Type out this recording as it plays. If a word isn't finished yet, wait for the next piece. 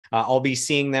I'll be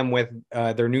seeing them with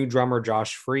their new drummer,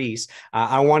 Josh Freese.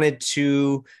 I wanted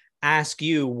to ask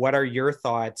you, what are your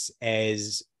thoughts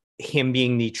as him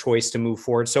being the choice to move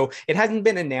forward? So it hasn't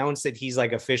been announced that he's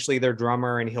like officially their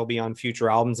drummer and he'll be on future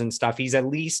albums and stuff. He's at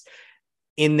least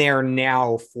in there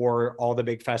now for all the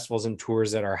big festivals and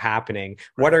tours that are happening.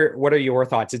 Right. What are your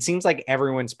thoughts? It seems like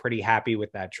everyone's pretty happy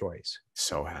with that choice.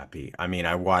 So happy. I mean,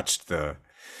 I watched the,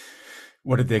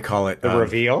 what did they call it? The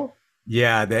reveal?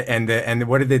 Yeah,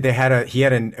 what did they had he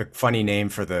had a funny name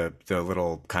for the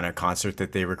little kind of concert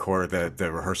that they recorded,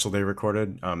 the rehearsal they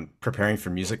recorded, preparing for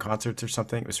music concerts or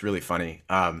something. It was really funny.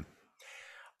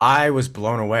 I was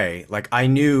blown away. Like I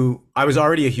knew I was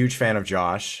already a huge fan of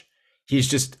Josh. He's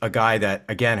just a guy that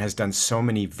again has done so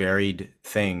many varied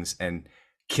things and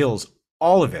kills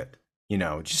all of it,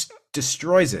 just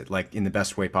destroys it like in the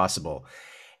best way possible.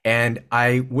 And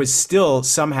I was still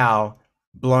somehow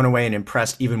blown away and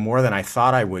impressed even more than I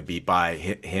thought I would be by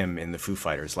him in the Foo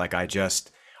Fighters. Like I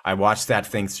watched that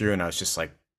thing through and I was just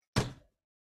like,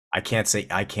 I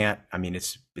can't. I mean,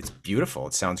 it's beautiful.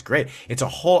 It sounds great. It's a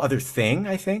whole other thing,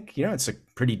 I think. It's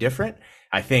pretty different.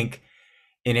 I think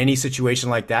in any situation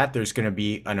like that, there's going to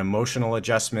be an emotional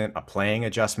adjustment, a playing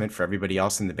adjustment for everybody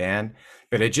else in the band.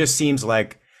 But it just seems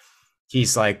like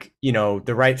he's like,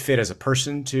 the right fit as a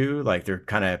person too. Like they're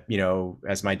kind of,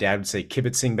 as my dad would say,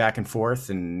 kibitzing back and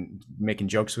forth and making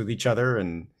jokes with each other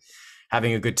and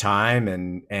having a good time.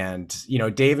 And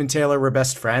Dave and Taylor were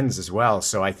best friends as well.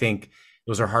 So I think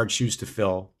those are hard shoes to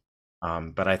fill.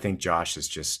 But I think Josh is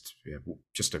just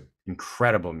an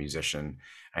incredible musician.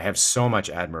 I have so much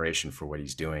admiration for what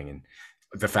he's doing, and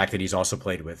the fact that he's also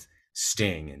played with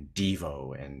Sting and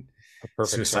Devo and A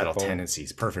perfect Suicidal circle.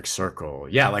 Tendencies, Perfect Circle.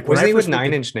 Yeah, like when Wasn't I he with first looked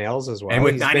Nine at Inch Nails as and well?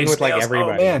 with He's Nine been Inch with like Nails, oh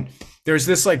everybody. man, there's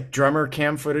this like drummer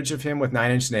cam footage of him with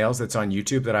Nine Inch Nails that's on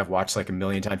YouTube that I've watched like a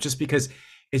million times, just because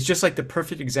it's just like the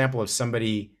perfect example of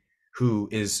somebody who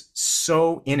is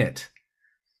so in it,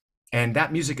 and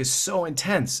that music is so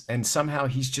intense, and somehow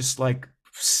he's just like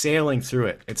sailing through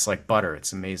it. It's like butter.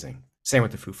 It's amazing. Same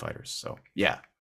with the Foo Fighters. So yeah,